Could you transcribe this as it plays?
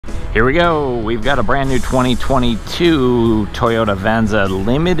Here we go. We've got a brand new 2022 Toyota Venza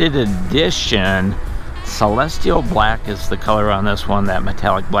Limited Edition. Celestial black is the color on this one. That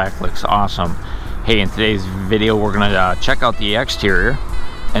metallic black looks awesome. Hey, in today's video we're going to check out the exterior,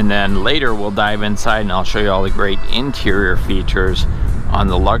 and then later we'll dive inside and I'll show you all the great interior features on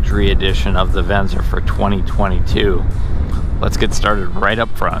the luxury edition of the Venza for 2022. Let's get started right up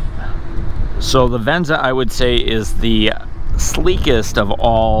front. So the Venza, I would say, is the sleekest of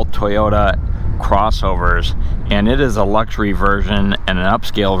all Toyota crossovers, and it is a luxury version and an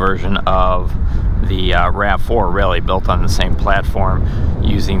upscale version of the RAV4, really built on the same platform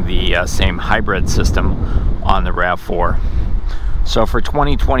using the same hybrid system on the RAV4. So for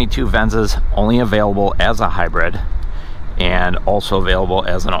 2022, Venza's only available as a hybrid and also available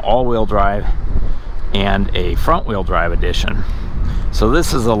as an all-wheel drive and a front-wheel drive edition. So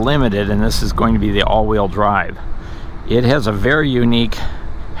this is a limited, and this is going to be the all-wheel drive. It has a very unique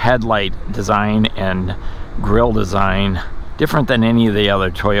headlight design and grille design, different than any of the other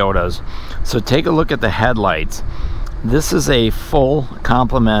Toyotas. So take a look at the headlights. This is a full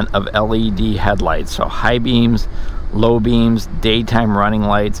complement of LED headlights, so high beams, low beams, daytime running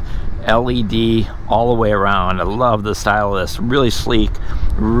lights, LED all the way around. I love the style of this. Really sleek,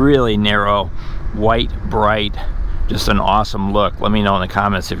 really narrow, white, bright, just an awesome look. Let me know in the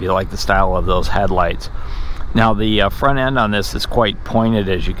comments if you like the style of those headlights. Now the front end on this is quite pointed.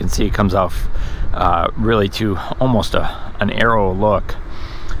 As you can see, it comes off really to almost an arrow look.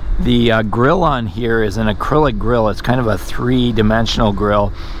 The grille on here is an acrylic grille. It's kind of a three-dimensional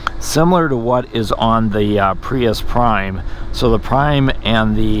grille, similar to what is on the Prius Prime. So the Prime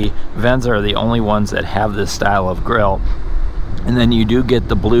and the Venza are the only ones that have this style of grille. And then you do get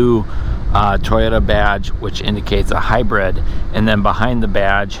the blue Toyota badge, which indicates a hybrid, and then behind the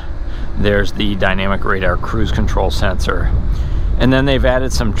badge there's the dynamic radar cruise control sensor. And then they've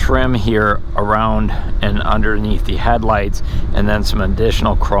added some trim here around and underneath the headlights, and then some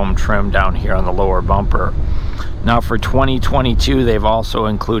additional chrome trim down here on the lower bumper. Now for 2022, they've also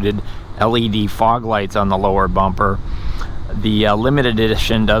included LED fog lights on the lower bumper. The limited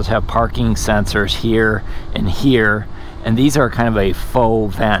edition does have parking sensors here and here, and these are kind of a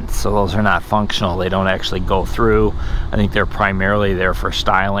faux vent, so those are not functional. They don't actually go through. I think they're primarily there for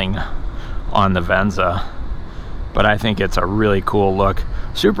styling on the Venza, but I think it's a really cool look.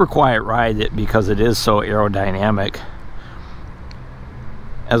 Super quiet ride because it is so aerodynamic.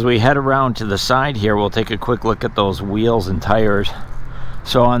 As we head around to the side here, we'll take a quick look at those wheels and tires.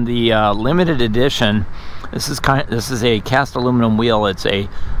 So on the limited edition, this is a cast aluminum wheel. It's a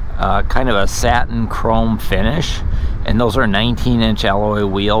kind of a satin chrome finish, and those are 19-inch alloy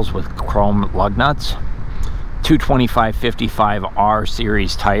wheels with chrome lug nuts. 225/55R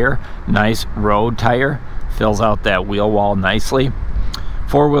series tire, nice road tire, fills out that wheel wall nicely.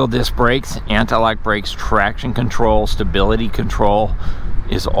 Four-wheel disc brakes, anti-lock brakes, traction control, stability control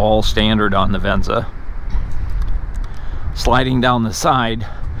is all standard on the Venza. Sliding down the side,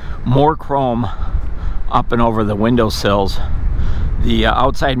 more chrome up and over the windowsills. The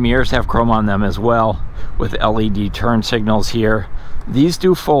outside mirrors have chrome on them as well, with LED turn signals here. These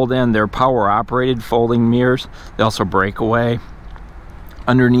do fold in. They're power operated folding mirrors. They also break away.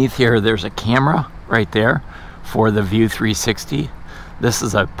 Underneath here there's a camera right there for the View 360. This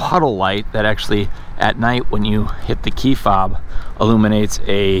is a puddle light that actually at night when you hit the key fob illuminates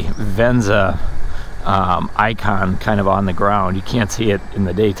a Venza icon kind of on the ground. You can't see it in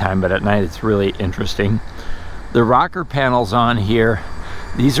the daytime, but at night it's really interesting. The rocker panels on here,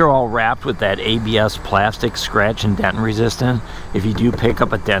 these are all wrapped with that ABS plastic scratch and dent resistant. If you do pick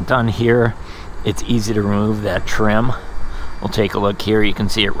up a dent on here, it's easy to remove that trim. We'll take a look here. You can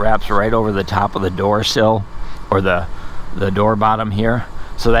see it wraps right over the top of the door sill, or the door bottom here.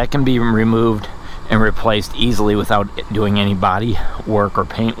 So that can be removed and replaced easily without doing any body work or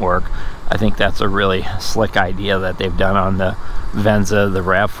paint work. I think that's a really slick idea that they've done on the Venza. The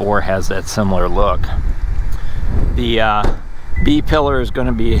RAV4 has that similar look. The B pillar is going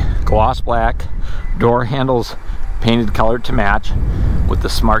to be gloss black, door handles painted color to match with the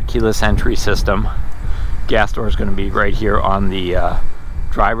smart keyless entry system. Gas door is going to be right here on the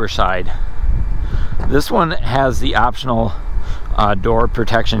driver's side. This one has the optional door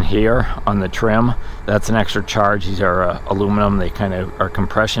protection here on the trim. That's an extra charge. These are aluminum. They kind of are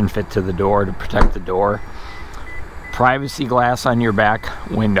compression fit to the door to protect the door. Privacy glass on your back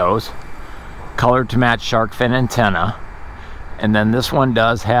windows. Color to match shark fin antenna. And then this one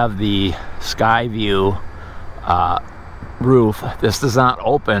does have the sky view roof. This does not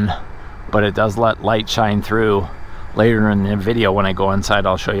open, but it does let light shine through. Later in the video when I go inside,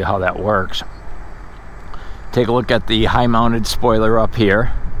 I'll show you how that works. Take a look at the high mounted spoiler up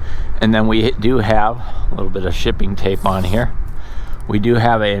here. And then we do have a little bit of shipping tape on here. We do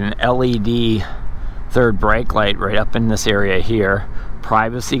have an LED third brake light right up in this area here.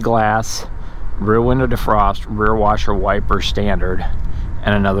 Privacy glass, rear window defrost, rear washer wiper standard,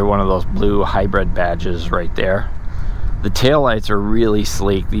 and another one of those blue hybrid badges right there. The taillights are really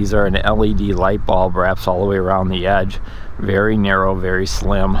sleek. These are an LED light bulb, wraps all the way around the edge. Very narrow, very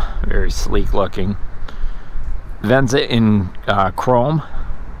slim, very sleek looking. Venza in chrome,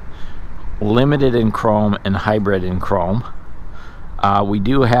 limited in chrome, and hybrid in chrome. We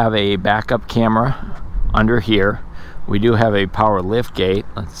do have a backup camera under here. We do have a power lift gate.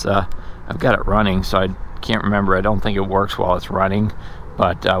 Let's, I've got it running, so I can't remember. I don't think it works while it's running,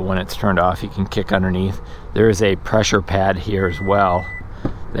 but when it's turned off, you can kick underneath. There is a pressure pad here as well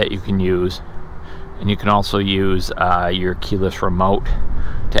that you can use. And you can also use your keyless remote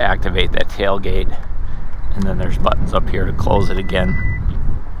to activate that tailgate. And then there's buttons up here to close it again.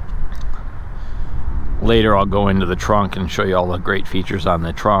 Later I'll go into the trunk and show you all the great features on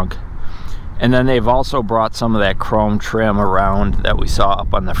the trunk. And then they've also brought some of that chrome trim around that we saw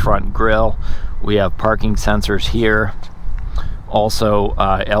up on the front grille. We have parking sensors here. Also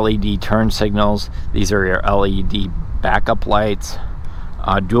LED turn signals. These are your LED backup lights.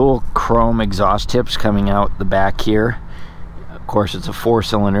 Dual chrome exhaust tips coming out the back here. Of course, it's a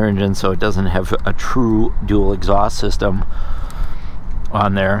 4-cylinder engine, so it doesn't have a true dual exhaust system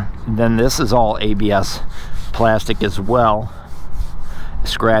on there. Then this is all ABS plastic as well.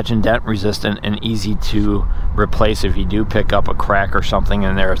 Scratch and dent resistant and easy to replace. If you do pick up a crack or something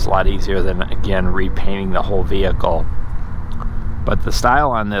in there, it's a lot easier than, again, repainting the whole vehicle. But the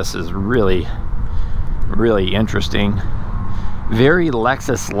style on this is really, really interesting. Very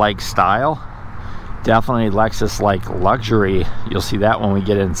Lexus-like style. Definitely Lexus-like luxury. You'll see that when we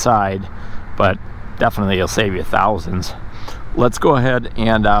get inside, but definitely it'll save you thousands. Let's go ahead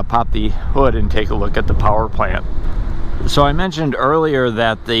and pop the hood and take a look at the power plant. So I mentioned earlier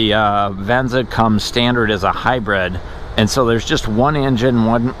that the Venza comes standard as a hybrid, and so there's just one engine,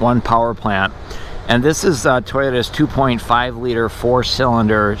 one power plant. And this is Toyota's 2.5 liter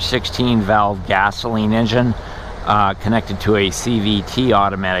 4-cylinder 16-valve gasoline engine connected to a CVT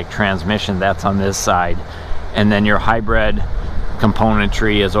automatic transmission. That's on this side. And then your hybrid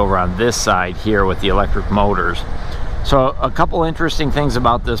componentry is over on this side here with the electric motors. So a couple interesting things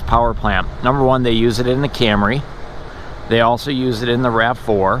about this power plant. Number one, they use it in the Camry. They also use it in the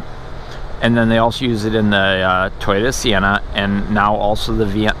RAV4. And then they also use it in the Toyota Sienna, and now also the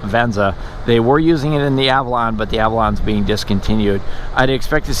Venza. They were using it in the Avalon, but the Avalon's being discontinued. I'd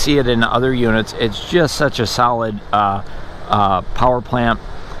expect to see it in other units. It's just such a solid power plant.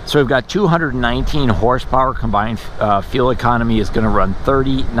 So we've got 219 horsepower combined. Fuel economy is going to run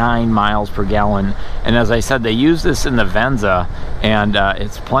 39 miles per gallon. And as I said, they use this in the Venza, and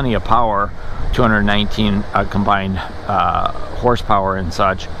it's plenty of power, 219 combined horsepower and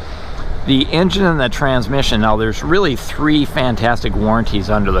such. The engine and the transmission, now there's really 3 fantastic warranties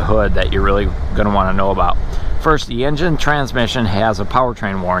under the hood that you're really going to want to know about. First, the engine transmission has a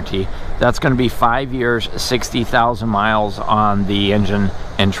powertrain warranty. That's going to be 5 years, 60,000 miles on the engine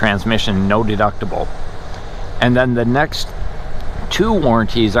and transmission, no deductible. And then the next 2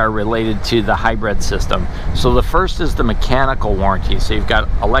 warranties are related to the hybrid system. So the first is the mechanical warranty. So you've got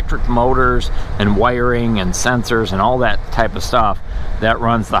electric motors and wiring and sensors and all that type of stuff that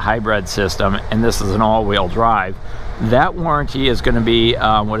runs the hybrid system, and this is an all-wheel drive. That warranty is going to be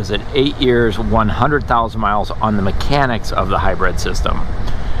 8 years, 100,000 miles on the mechanics of the hybrid system.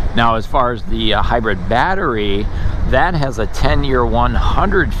 Now, as far as the hybrid battery, that has a 10-year,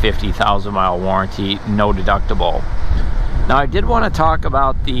 150,000 mile warranty, no deductible. Now, I did want to talk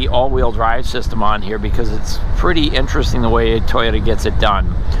about the all-wheel drive system on here because it's pretty interesting the way Toyota gets it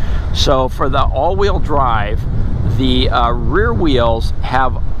done. So for the all-wheel drive, the rear wheels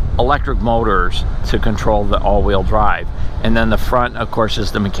have electric motors to control the all-wheel drive, and then the front, of course,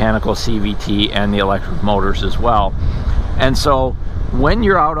 is the mechanical CVT and the electric motors as well. And so when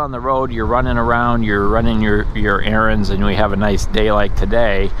you're out on the road, you're running around, you're running your errands, and we have a nice day like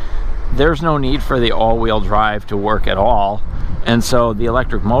today, there's no need for the all-wheel drive to work at all. And so the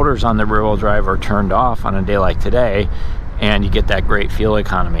electric motors on the rear-wheel drive are turned off on a day like today, and you get that great fuel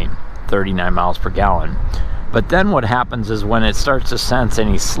economy, 39 miles per gallon. But then what happens is when it starts to sense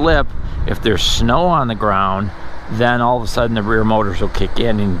any slip, if there's snow on the ground, then all of a sudden the rear motors will kick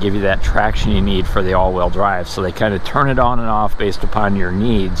in and give you that traction you need for the all-wheel drive. So they kind of turn it on and off based upon your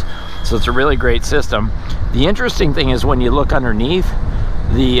needs. So it's a really great system. The interesting thing is when you look underneath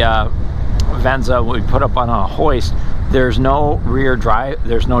the Venza we put up on a hoist, There's no rear drive,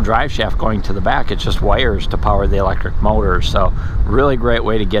 there's no drive shaft going to the back. It's just wires to power the electric motor. So really great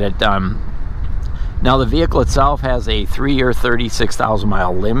way to get it done. Now the vehicle itself has a 3-year 36,000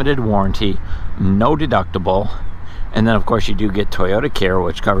 mile limited warranty, no deductible, and then of course you do get Toyota Care,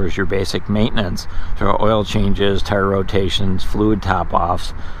 which covers your basic maintenance, so oil changes, tire rotations, fluid top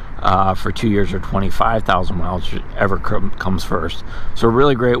offs for 2 years or 25,000 miles, whichever comes first. So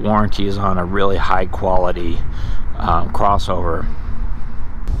really great warranties on a really high quality crossover.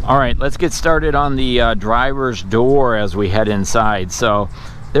 All right, let's get started on the driver's door as we head inside. So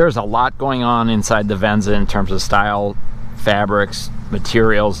there's a lot going on inside the Venza in terms of style, fabrics,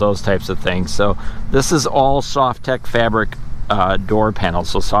 materials, those types of things. So this is all soft tech fabric door panels,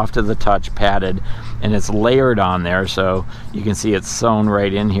 so soft to the touch, padded, and it's layered on there, so you can see it's sewn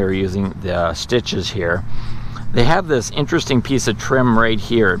right in here using the stitches here. They have this interesting piece of trim right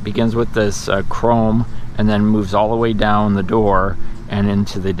here. It begins with this chrome and then moves all the way down the door and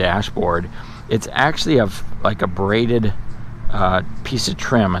into the dashboard. It's actually like a braided piece of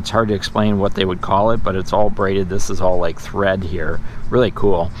trim. It's hard to explain what they would call it, but it's all braided. This is all like thread here. Really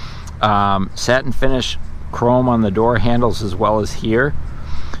cool. Satin finish chrome on the door handles as well as here.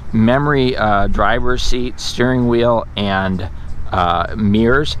 Memory driver's seat, steering wheel, and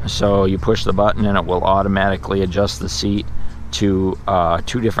mirrors. So you push the button and it will automatically adjust the seat to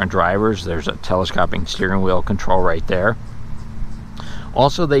 2 different drivers. There's a telescoping steering wheel control right there.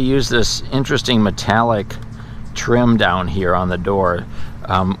 Also, they use this interesting metallic trim down here on the door.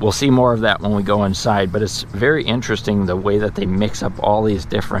 We'll see more of that when we go inside, but it's very interesting the way that they mix up all these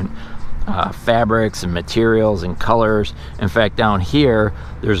different fabrics and materials and colors. In fact, down here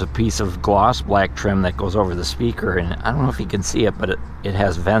there's a piece of gloss black trim that goes over the speaker, and I don't know if you can see it, but it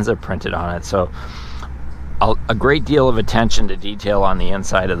has Venza printed on it. So a great deal of attention to detail on the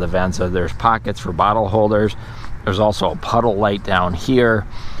inside of the Venza. There's pockets for bottle holders. There's also a puddle light down here.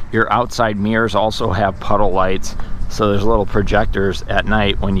 Your outside mirrors also have puddle lights, so there's little projectors at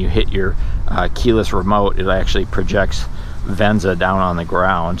night. When you hit your keyless remote, it actually projects Venza down on the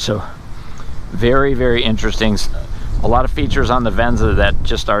ground. So very, very interesting. A lot of features on the Venza that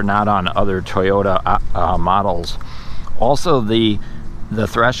just are not on other Toyota models. Also, the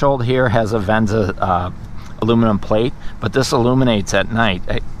threshold here has a Venza aluminum plate, but this illuminates at night.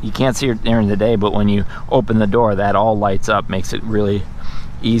 You can't see it during the day, but when you open the door, that all lights up, makes it really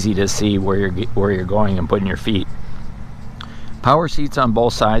easy to see where you're going and putting your feet. Power seats on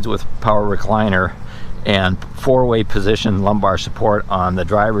both sides with power recliner, and 4-way position lumbar support on the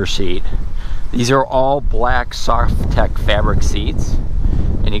driver's seat. These are all black soft tech fabric seats,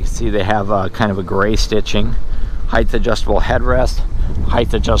 and you can see they have kind of a gray stitching. Height adjustable headrest,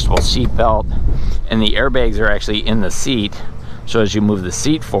 height adjustable seat belt, and the airbags are actually in the seat, so as you move the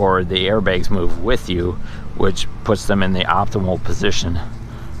seat forward, the airbags move with you, which puts them in the optimal position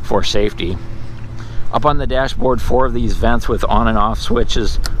for safety. Up on the dashboard, 4 of these vents with on and off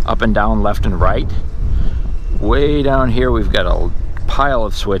switches, up and down, left and right. Way down here we've got a pile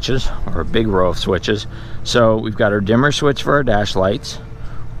of switches, or a big row of switches. So we've got our dimmer switch for our dash lights,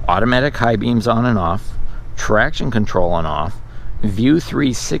 automatic high beams on and off, traction control on off, view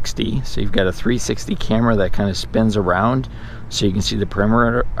 360, so you've got a 360 camera that kind of spins around so you can see the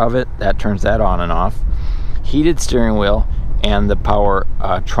perimeter of it. That turns that on and off. Heated steering wheel, and the power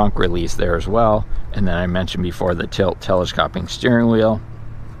trunk release there as well. And then I mentioned before the tilt telescoping steering wheel.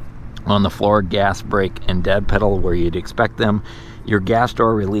 On the floor, gas, brake, and dead pedal where you'd expect them. Your gas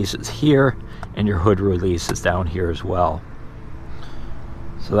door release is here, and your hood release is down here as well.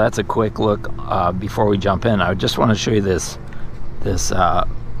 So that's a quick look. Before we jump in, I just want to show you this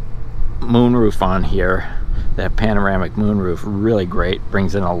moonroof on here. That panoramic moonroof, really great,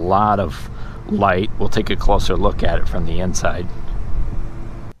 brings in a lot of light. We'll take a closer look at it from the inside.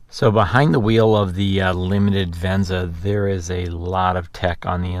 So behind the wheel of the limited Venza, there is a lot of tech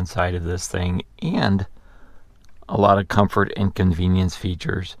on the inside of this thing, and a lot of comfort and convenience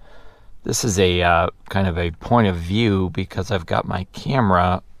features. This is a kind of a point of view because I've got my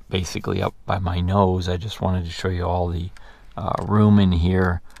camera basically up by my nose. I just wanted to show you all the room in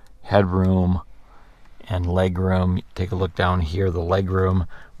here, headroom and leg room. Take a look down here, the leg room.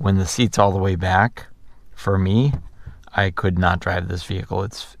 When the seat's all the way back, for me, I could not drive this vehicle.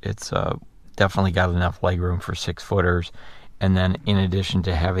 It's definitely got enough leg room for 6-footers. And then in addition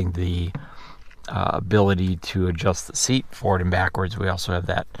to having the ability to adjust the seat forward and backwards, we also have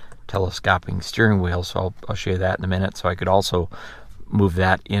that telescoping steering wheel. So I'll show you that in a minute. So I could also move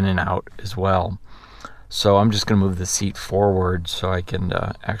that in and out as well. So I'm just going to move the seat forward so I can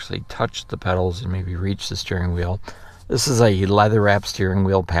actually touch the pedals and maybe reach the steering wheel. This is a leather wrapped steering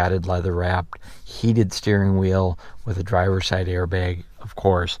wheel, padded leather wrapped, heated steering wheel with a driver's side airbag, of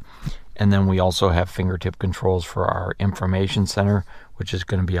course. And then we also have fingertip controls for our information center, which is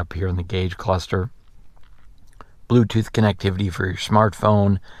going to be up here in the gauge cluster. Bluetooth connectivity for your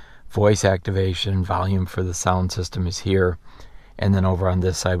smartphone, voice activation, volume for the sound system is here. And then over on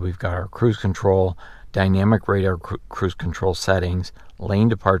this side, we've got our cruise control, dynamic radar cruise control settings, lane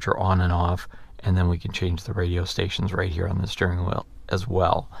departure on and off, and then we can change the radio stations right here on the steering wheel as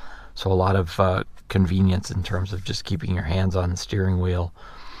well. So a lot of convenience in terms of just keeping your hands on the steering wheel.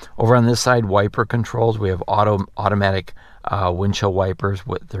 Over on this side, wiper controls. We have automatic windshield wipers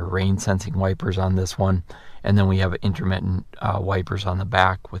with their rain sensing wipers on this one. And then we have intermittent wipers on the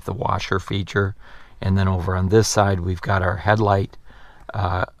back with the washer feature. And then over on this side, we've got our headlight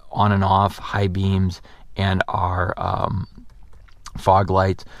on and off, high beams, and our fog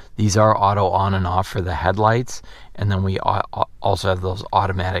lights. These are auto on and off for the headlights. And then we also have those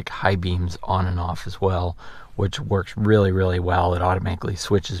automatic high beams on and off as well, which works really, really well. It automatically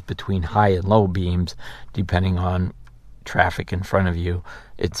switches between high and low beams depending on traffic in front of you.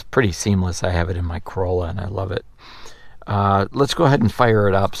 It's pretty seamless. I have it in my Corolla and I love it. Let's go ahead and fire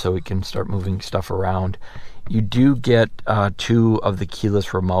it up so we can start moving stuff around. You do get 2 of the keyless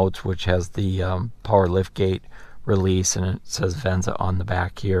remotes, which has the power liftgate release, and it says Venza on the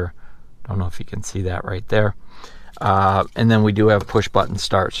back here. Don't know if you can see that right there. And then we do have push button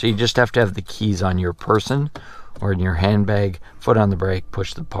start. So you just have to have the keys on your person or in your handbag, foot on the brake,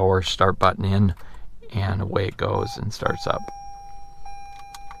 push the power start button in, and away it goes and starts up.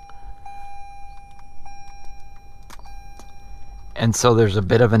 And so there's a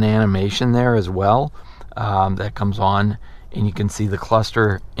bit of an animation there as well that comes on, and you can see the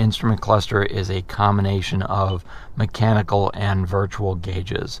cluster, instrument cluster, is a combination of mechanical and virtual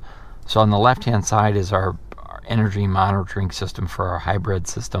gauges. So on the left hand side is our energy monitoring system for our hybrid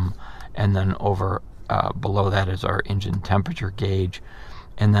system, and then over below that is our engine temperature gauge,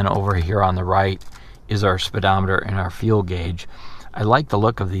 and then over here on the right is our speedometer and our fuel gauge. I like the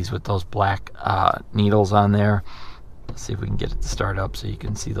look of these with those black needles on there. Let's see if we can get it to start up so you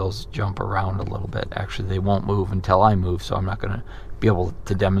can see those jump around a little bit. Actually, they won't move until I move, so I'm not going to be able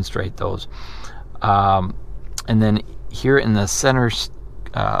to demonstrate those. And then here in the center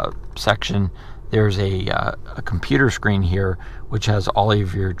section, there's a computer screen here which has all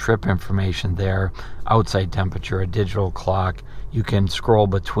of your trip information there, outside temperature, a digital clock. You can scroll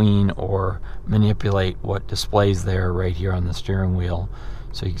between or manipulate what displays there right here on the steering wheel.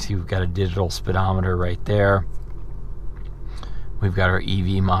 So you can see we've got a digital speedometer right there. We've got our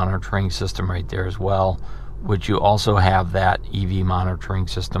EV monitoring system right there as well, which you also have that EV monitoring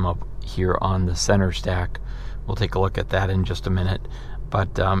system up here on the center stack. We'll take a look at that in just a minute.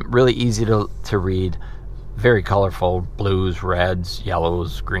 But really easy to read, very colorful, blues, reds,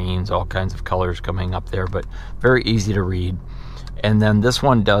 yellows, greens, all kinds of colors coming up there, but very easy to read. And then this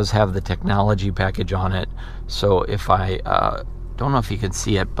one does have the technology package on it. So if I don't know if you can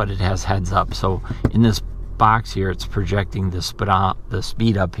see it, but it has heads up. So in this box here, it's projecting the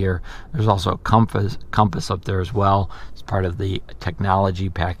speed up here. There's also a compass up there as well. It's part of the technology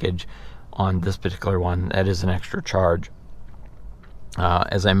package on this particular one. That is an extra charge.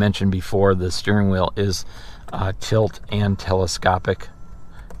 As I mentioned before, the steering wheel is tilt and telescopic,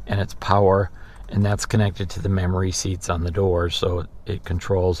 and it's power, and that's connected to the memory seats on the doors, so it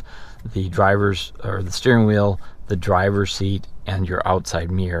controls the the steering wheel, the driver's seat, and your outside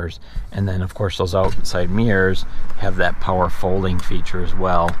mirrors. And then of course those outside mirrors have that power folding feature as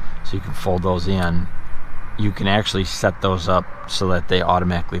well, so you can fold those in. You can actually set those up so that they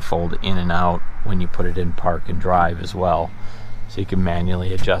automatically fold in and out when you put it in park and drive as well, so you can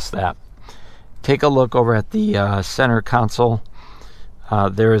manually adjust that. Take a look over at the center console.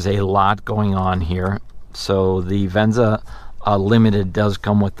 There is a lot going on here. So the Venza Limited does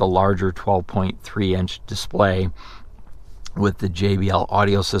come with the larger 12.3 inch display with the JBL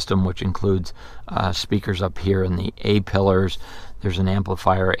audio system, which includes speakers up here in the A pillars. There's an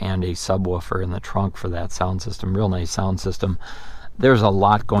amplifier and a subwoofer in the trunk for that sound system. Real nice sound system. There's a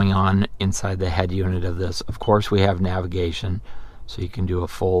lot going on inside the head unit of this. Of course, we have navigation, so you can do a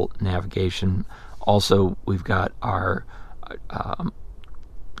full navigation. Also, we've got our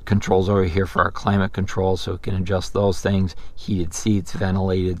controls over here for our climate control, so we can adjust those things. Heated seats,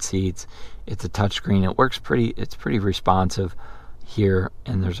 ventilated seats. It's a touchscreen. It works it's pretty responsive here,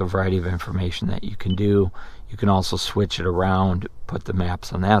 and there's a variety of information that you can do. You can also switch it around, put the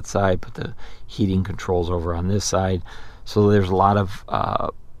maps on that side, put the heating controls over on this side. So there's a lot of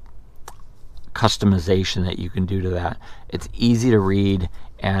customization that you can do to that. It's easy to read,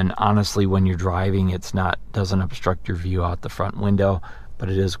 And honestly, when you're driving, it's not, doesn't obstruct your view out the front window, but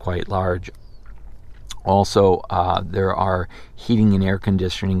it is quite large. Also, there are heating and air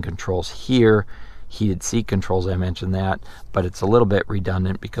conditioning controls here, heated seat controls, I mentioned that, but it's a little bit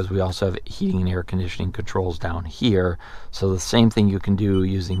redundant because we also have heating and air conditioning controls down here. So the same thing you can do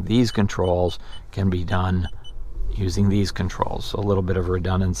using these controls can be done using these controls. So a little bit of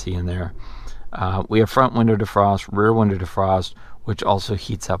redundancy in there. We have front window defrost, rear window defrost, which also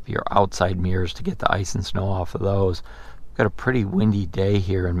heats up your outside mirrors to get the ice and snow off of those. We've got a pretty windy day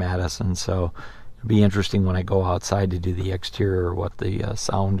here in Madison, so it'll be interesting when I go outside to do the exterior what the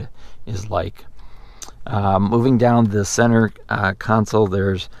sound is like. Moving down the center console,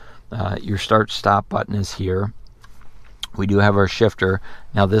 there's your start-stop button is here. We do have our shifter.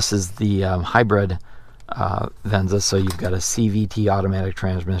 Now this is the hybrid Venza, so you've got a CVT automatic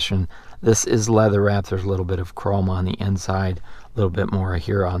transmission. This is leather wrapped. There's a little bit of chrome on the inside, a little bit more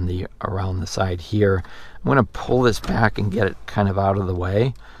here on the around the side here. I'm going to pull this back and get it kind of out of the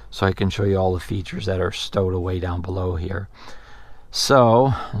way so I can show you all the features that are stowed away down below here.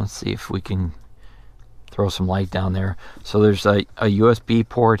 So let's see if we can throw some light down there. So there's a USB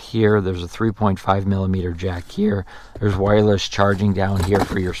port here. There's a 3.5 millimeter jack here. There's wireless charging down here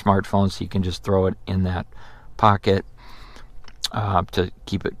for your smartphone, so you can just throw it in that pocket to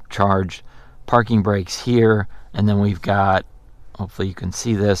keep it charged. Parking brakes here, and then we've got, hopefully you can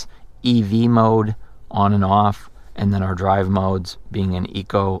see this, EV mode on and off, and then our drive modes being an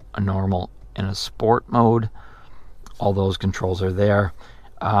eco, a normal, and a sport mode. All those controls are there.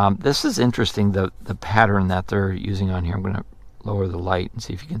 This is interesting, the pattern that they're using on here. I'm going to lower the light and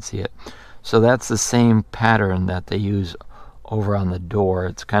see if you can see it. So that's the same pattern that they use over on the door.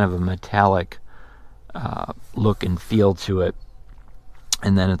 It's kind of a metallic look and feel to it.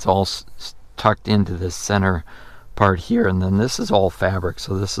 And then it's all tucked into this center part here. And then this is all fabric,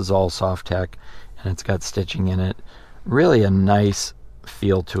 so this is all soft tech, and it's got stitching in it. Really a nice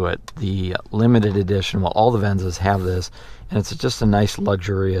feel to it. The limited edition, well, all the Venzas have this, and it's just a nice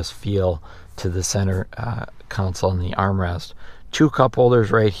luxurious feel to the center console and the armrest. 2 cup holders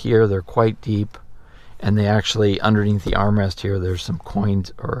right here. They're quite deep, and they actually, underneath the armrest here, there's some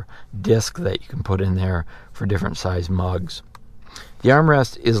coins or disc that you can put in there for different size mugs. The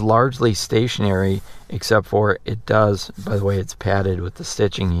armrest is largely stationary, except for it does, by the way, it's padded with the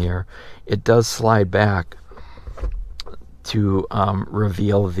stitching here, it does slide back to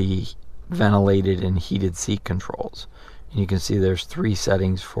reveal the ventilated and heated seat controls. And you can see there's 3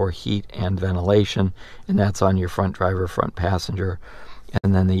 settings for heat and ventilation, and that's on your front driver, front passenger,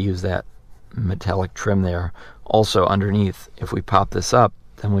 and then they use that metallic trim there. Also underneath, if we pop this up,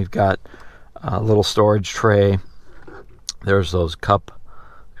 then we've got a little storage tray. There's those cup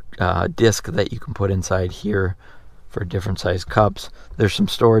disc that you can put inside here for different size cups. There's some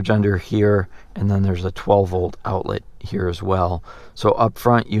storage under here, and then there's a 12-volt outlet here as well. So up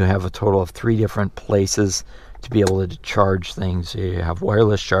front you have a total of 3 different places to be able to charge things. So you have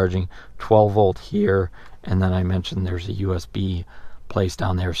wireless charging, 12-volt here, and then I mentioned there's a USB place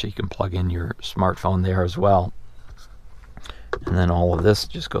down there so you can plug in your smartphone there as well. And then all of this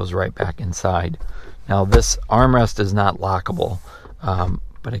just goes right back inside. Now this armrest is not lockable,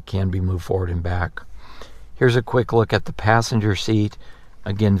 but it can be moved forward and back. Here's a quick look at the passenger seat.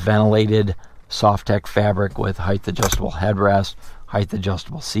 Again, ventilated soft tech fabric with height adjustable headrest, height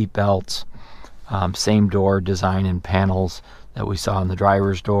adjustable seat belts. Same door design and panels that we saw in the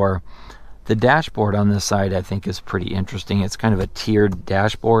driver's door. The dashboard on this side I think is pretty interesting. It's kind of a tiered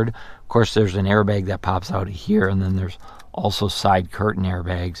dashboard. Of course there's an airbag that pops out of here, and then there's also side curtain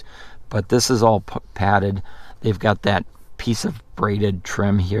airbags. But this is all padded. They've got that piece of braided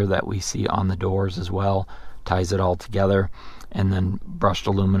trim here that we see on the doors as well. Ties it all together. And then brushed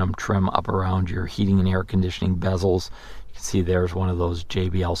aluminum trim up around your heating and air conditioning bezels. You can see there's one of those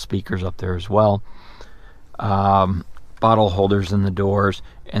JBL speakers up there as well. Bottle holders in the doors.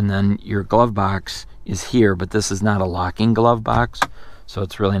 And then your glove box is here, but this is not a locking glove box, so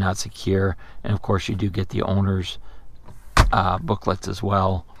it's really not secure. And of course you do get the owner's booklets as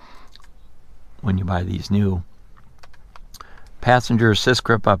well when you buy these new. Passenger assist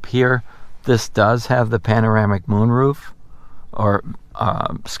grip up here. This does have the panoramic moonroof, or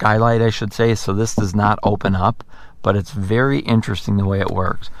skylight I should say, so this does not open up, but it's very interesting the way it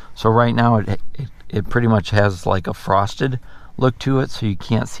works. So right now it pretty much has like a frosted look to it, so you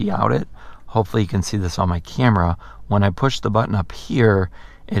can't see out it. Hopefully you can see this on my camera. When I push the button up here,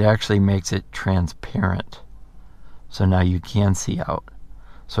 it actually makes it transparent, so now you can see out.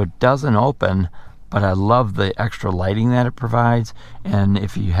 So it doesn't open, but I love the extra lighting that it provides. And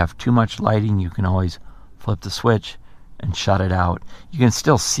if you have too much lighting, you can always flip the switch and shut it out. You can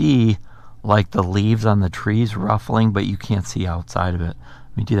still see like the leaves on the trees ruffling, but you can't see outside of it.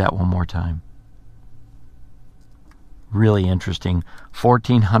 Let me do that one more time. Really interesting.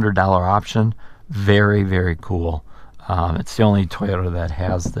 $1,400 option. Very, very cool. It's the only Toyota that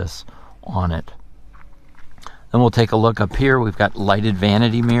has this on it. Then we'll take a look up here. We've got lighted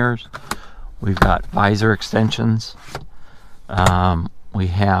vanity mirrors. We've got visor extensions. We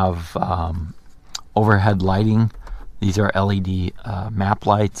have overhead lighting. These are LED map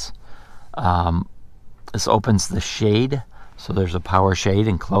lights. This opens the shade, so there's a power shade,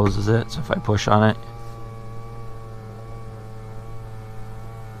 and closes it. So if I push on it,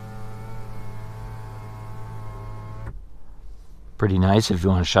 pretty nice if you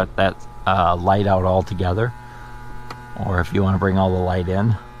want to shut that light out altogether, or if you want to bring all the light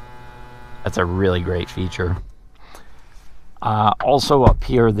in. That's a really great feature. Also up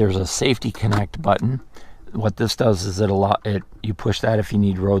here, there's a safety connect button. What this does is you push that if you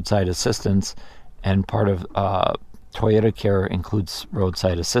need roadside assistance, and part of Toyota Care includes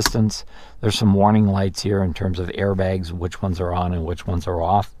roadside assistance. There's some warning lights here in terms of airbags, which ones are on and which ones are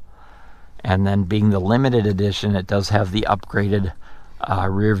off. And then, being the limited edition, it does have the upgraded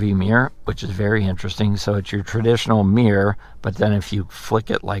rear view mirror, which is very interesting. So it's your traditional mirror, but then if you flick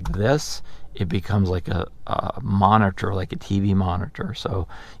it like this, it becomes like a monitor, like a TV monitor. So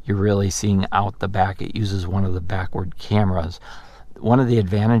you're really seeing out the back. It uses one of the backward cameras. One of the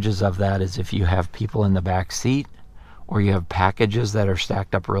advantages of that is if you have people in the back seat, or you have packages that are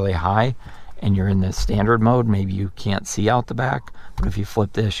stacked up really high, and you're in the standard mode, maybe you can't see out the back, but if you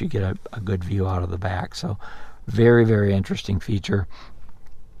flip this, you get a good view out of the back. So very, very interesting feature.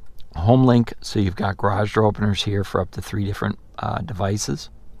 Home link, so you've got garage door openers here for up to 3 different devices,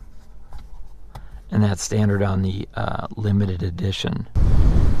 and that's standard on the limited edition.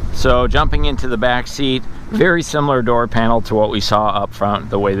 So jumping into the back seat, very similar door panel to what we saw up front,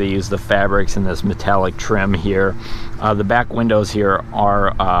 the way they use the fabrics and this metallic trim here. The back windows here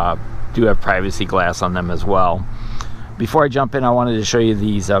do have privacy glass on them as well. Before I jump in, I wanted to show you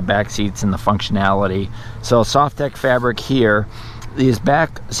these back seats and the functionality. So soft tech fabric here. These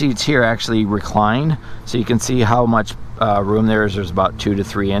back seats here actually recline, so you can see how much room there is. There's about 2 to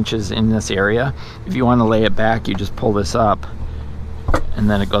 3 inches in this area. If you want to lay it back, you just pull this up, and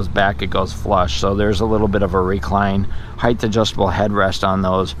then it goes back, it goes flush. So there's a little bit of a recline. Height adjustable headrest on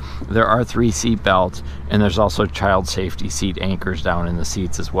those. There are 3 seat belts, and there's also child safety seat anchors down in the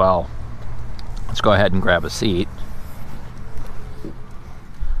seats as well. Let's go ahead and grab a seat.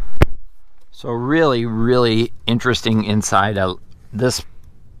 So really, really interesting inside. This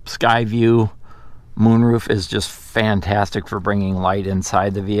sky view moonroof is just fantastic for bringing light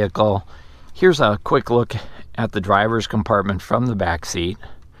inside the vehicle. Here's a quick look at the driver's compartment from the back seat.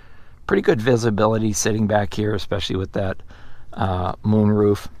 Pretty good visibility sitting back here, especially with that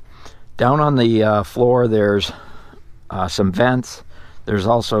moonroof. Down on the floor, there's some vents. There's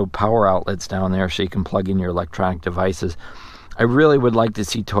also power outlets down there, so you can plug in your electronic devices. I really would like to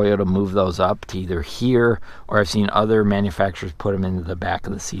see Toyota move those up to either here, or I've seen other manufacturers put them into the back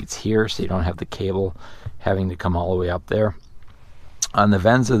of the seats here, so you don't have the cable having to come all the way up there. On the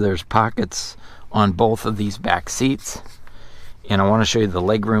Venza, there's pockets on both of these back seats, and I want to show you the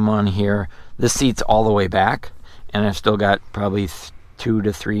leg room on here. This seat's all the way back, and I've still got probably 2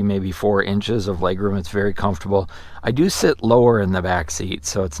 to 3, maybe 4 inches of legroom. It's very comfortable. I do sit lower in the back seat,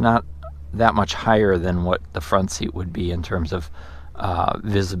 so it's not that much higher than what the front seat would be in terms of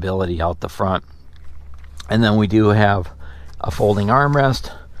visibility out the front. And then we do have a folding armrest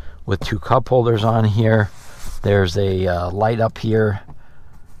with 2 cup holders on here. There's a light up here.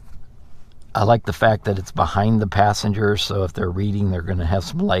 I like the fact that it's behind the passengers, so if they're reading, they're going to have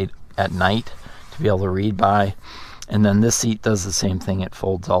some light at night to be able to read by. And then this seat does the same thing. It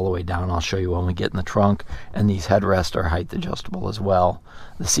folds all the way down. I'll show you when we get in the trunk. And these headrests are height adjustable as well.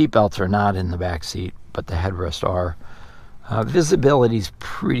 The seat belts are not in the back seat, but the headrests are. Visibility is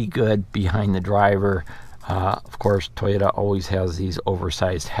pretty good behind the driver. Of course, Toyota always has these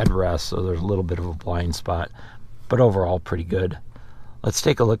oversized headrests, so there's a little bit of a blind spot, but overall pretty good. Let's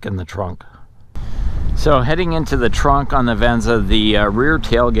take a look in the trunk. So heading into the trunk on the Venza, the rear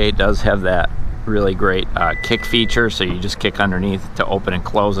tailgate does have that really great kick feature, so you just kick underneath to open and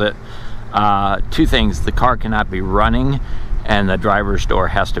close it. 2 things: the car cannot be running, and the driver's door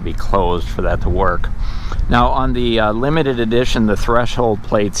has to be closed for that to work. Now on the limited edition, the threshold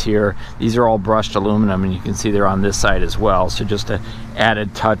plates here, these are all brushed aluminum, and you can see they're on this side as well, so just an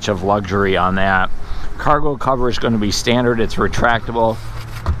added touch of luxury on that. Cargo cover is going to be standard. It's retractable,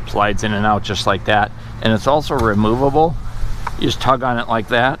 slides in and out just like that, and it's also removable. You just tug on it like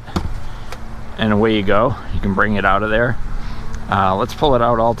that, and away you go. You can bring it out of there. Let's pull it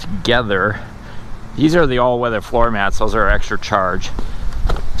out all together. These are the all-weather floor mats. Those are extra charge.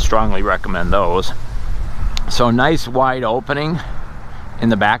 Strongly recommend those. So nice wide opening in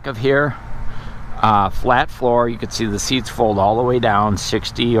the back of here. Flat floor. You can see the seats fold all the way down,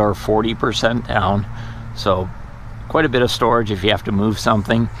 60 or 40% down. So quite a bit of storage if you have to move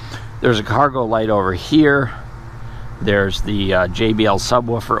something. There's a cargo light over here. There's the JBL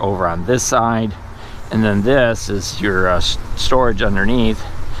subwoofer over on this side. And then this is your storage underneath.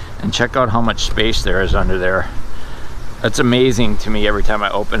 And check out how much space there is under there. It's amazing to me every time I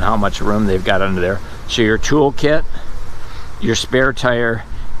open how much room they've got under there. So your tool kit, your spare tire,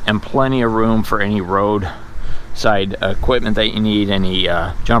 and plenty of room for any roadside equipment that you need, any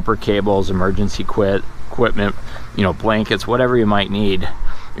jumper cables, emergency equipment, you know, blankets, whatever you might need.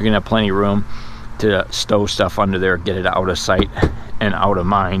 You're gonna have plenty of room to stow stuff under there, get it out of sight and out of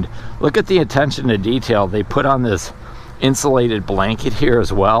mind. Look at the attention to detail they put on this insulated blanket here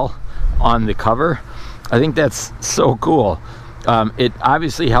as well on the cover. I think that's so cool. It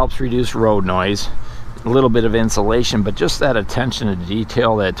obviously helps reduce road noise, a little bit of insulation, but just that attention to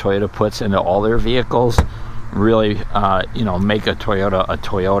detail that Toyota puts into all their vehicles really you know, make a Toyota a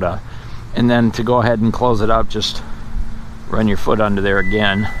Toyota. And then to go ahead and close it up, just run your foot under there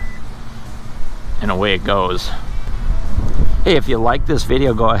again and away it goes. Hey, if you like this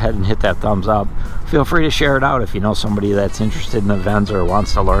video, go ahead and hit that thumbs up. Feel free to share it out if you know somebody that's interested in the Venza or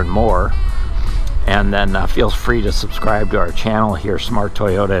wants to learn more. And then feel free to subscribe to our channel here, Smart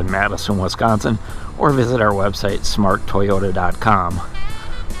Toyota in Madison, Wisconsin, or visit our website, smarttoyota.com.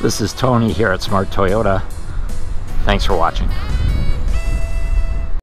 This is Tony here at Smart Toyota. Thanks for watching.